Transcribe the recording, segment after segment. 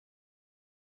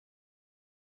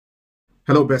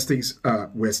Hello, besties.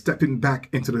 We're stepping back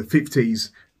into the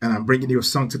 50s, and I'm bringing you a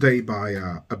song today by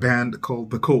a band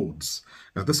called The Chords.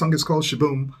 This song is called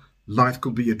Sh-Boom Life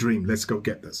Could Be a Dream. Let's go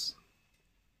get this.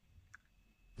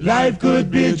 Life could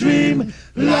be a dream,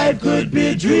 life could be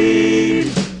a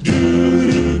dream. Do,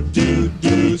 do, do,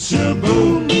 do,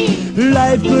 Sh-Boom.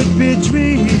 Life could be a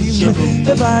dream.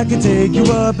 If I could take you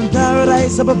up in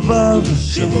paradise up above.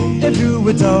 If you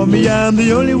would tell me I'm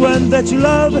the only one that you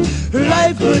love,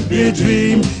 life could be a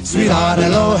dream. Sweetheart,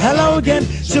 hello, hello again.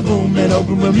 Sh-Boom, and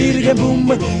open with me to get boom.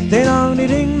 Ding dong,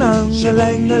 ding dong, a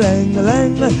lang, a lang, a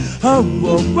lang. Oh,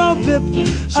 oh, oh, pip,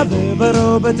 a bip,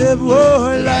 a dip.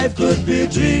 Oh, life could be a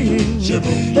dream.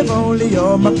 If only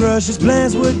all my precious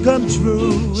plans would come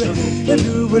true. If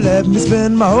you would let me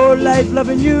spend my whole life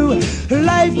loving you,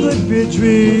 life could be a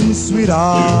dream,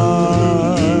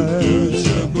 sweetheart.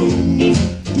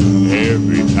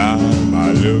 Every time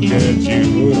I look at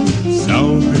you,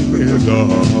 something is on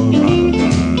my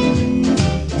mind.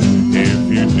 If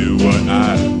you do what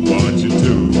I want you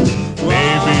to,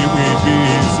 maybe we'd be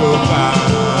so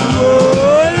fine.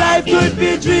 Oh, life could be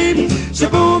a dream.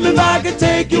 Sh-Boom, if I could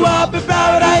take you up in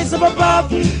paradise up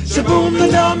above. Sh-Boom,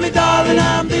 and tell me, darling,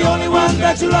 I'm the only one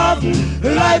that you love.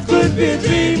 Life could be a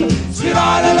dream.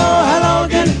 Sweetheart, hello, hello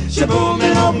again. Sh-Boom,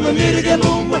 and open with me to get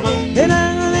boom, boom.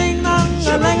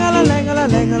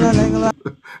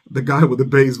 The guy with the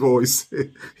bass voice,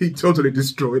 he totally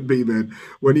destroyed me, man.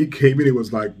 When he came in, he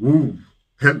was like, woo,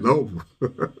 hello.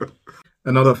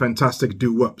 Another fantastic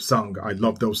doo-wop song. I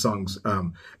love those songs.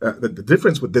 The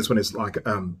difference with this one is like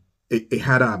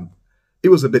it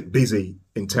was a bit busy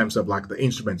in terms of like the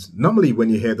instruments. Normally when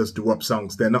you hear those doo-wop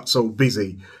songs, they're not so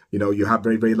busy. You know, you have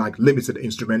very, very like limited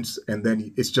instruments, and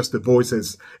then it's just the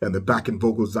voices and the backing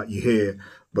vocals that you hear.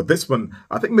 But this one,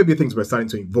 I think maybe things were starting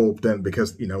to evolve then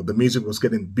because, you know, the music was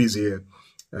getting busier,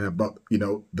 but, you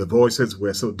know, the voices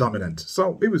were so dominant.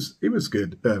 So it was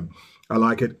good. I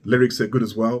like it. Lyrics are good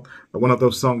as well. One of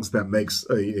those songs that makes,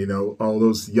 you know, all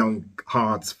those young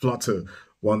hearts flutter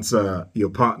once your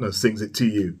partner sings it to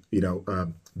you. You know,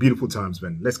 beautiful times,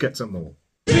 man. Let's get some more.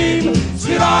 Dream,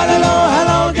 sweetheart, hello,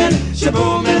 hello again.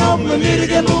 Sh-Boom, and open with me to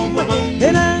get boom, boom.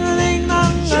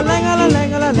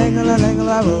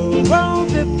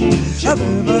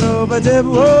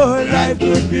 Oh, life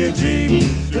could be a dream,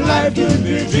 life could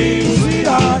be a dream,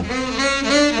 sweetheart.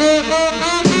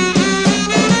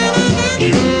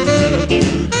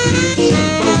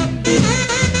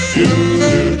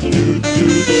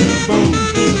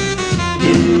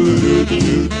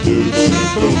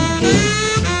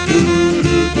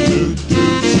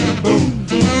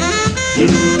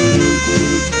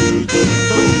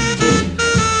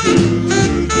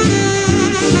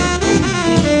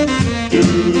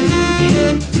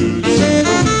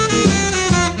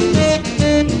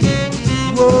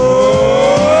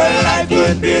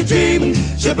 Dream.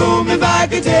 Sh-Boom, if I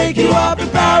could take you up in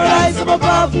paradise up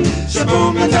above.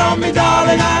 Sh-Boom, and tell me,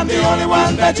 darling, I'm the only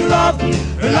one that you love.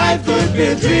 Life could be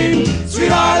a dream.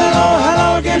 Sweetheart, hello,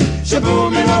 hello again.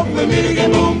 Sh-Boom, and open with me to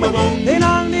get boom, boom, boom. Ding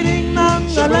dong, ding dong,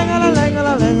 a lang, a lang, a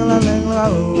lang, a lang,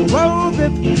 oh, oh,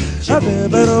 bip, a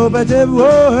bip, a dip.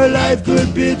 Oh, life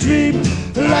could be a dream.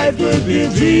 Life could be a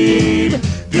dream.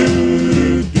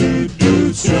 Do, do,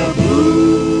 do,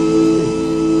 Sh-Boom.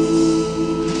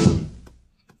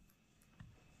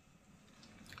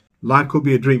 Life Could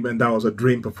Be a Dream, and that was a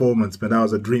dream performance, man. That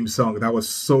was a dream song. That was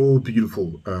so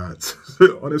beautiful.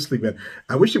 Honestly, man,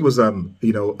 I wish it was,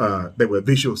 you know, there were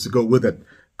visuals to go with it,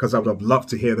 because I would have loved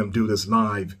to hear them do this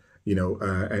live, you know,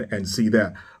 and see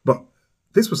that. But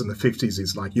this was in the 50s.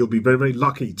 It's like you'll be very, very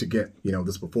lucky to get, you know,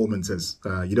 these performances.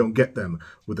 You don't get them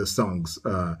with the songs.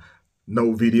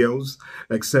 No videos,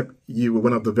 except you were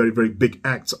one of the very, very big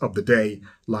acts of the day,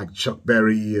 like Chuck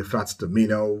Berry, Fats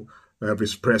Domino,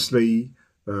 Elvis Presley.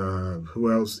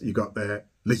 Who else you got there?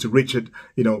 Little Richard,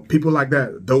 you know, people like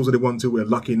that. Those are the ones who were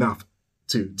lucky enough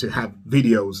to have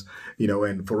videos, you know,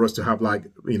 and for us to have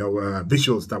like, you know,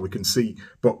 visuals that we can see.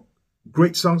 But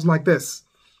great songs like this,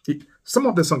 some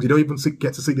of the songs you don't even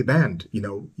get to see the band. You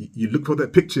know, you look for their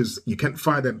pictures, you can't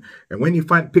find them, and when you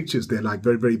find pictures, they're like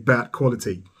very, very bad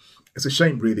quality. It's a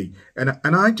shame, really. And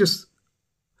I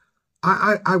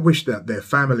wish that their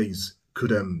families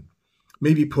could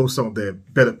maybe post some of their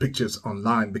better pictures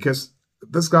online, because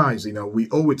these guys, you know, we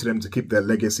owe it to them to keep their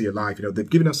legacy alive. You know, they've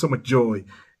given us so much joy,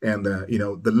 and, you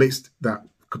know, the least that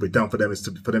could be done for them is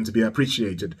for them to be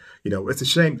appreciated. You know, it's a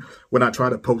shame when I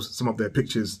try to post some of their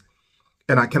pictures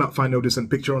and I cannot find no decent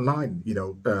picture online. You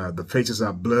know, the faces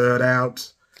are blurred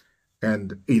out,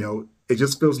 and, you know, it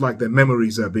just feels like their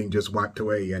memories are being just wiped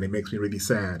away, and it makes me really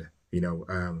sad. You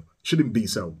know, shouldn't be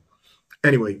so.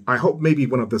 Anyway, I hope maybe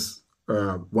one of this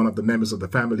one of the members of the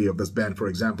family of this band, for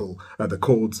example, the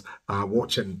Chords, are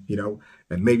watching, you know,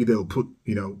 and maybe they'll put,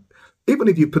 you know, even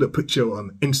if you put a picture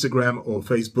on Instagram or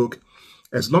Facebook,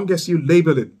 as long as you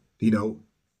label it, you know,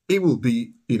 it will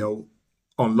be, you know,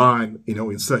 online, you know,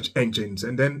 in search engines.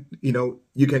 And then, you know,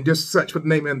 you can just search for the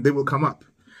name and they will come up.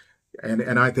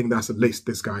 And I think that's the least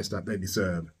these guys that they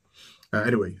deserve.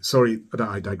 Anyway, sorry that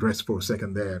I digressed for a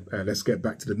second there. Let's get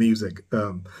back to the music.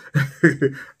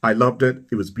 I loved it.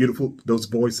 It was beautiful. Those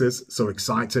voices, so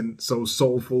exciting, so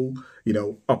soulful, you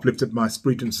know, uplifted my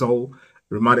spirit and soul.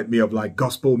 Reminded me of like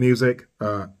gospel music.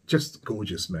 Just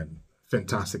gorgeous, man.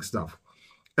 Fantastic stuff.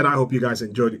 And I hope you guys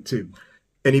enjoyed it too.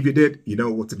 And if you did, you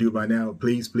know what to do by now.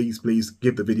 Please, please, please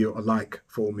give the video a like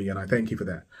for me. And I thank you for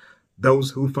that.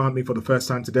 Those who found me for the first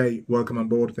time today, welcome on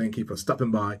board. Thank you for stopping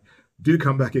by. Do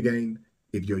come back again.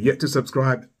 If you're yet to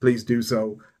subscribe, please do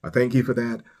so. I thank you for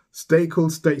that. Stay cool,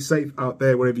 stay safe out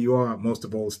there wherever you are. Most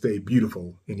of all, stay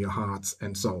beautiful in your hearts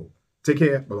and soul. Take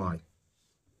care. Bye-bye.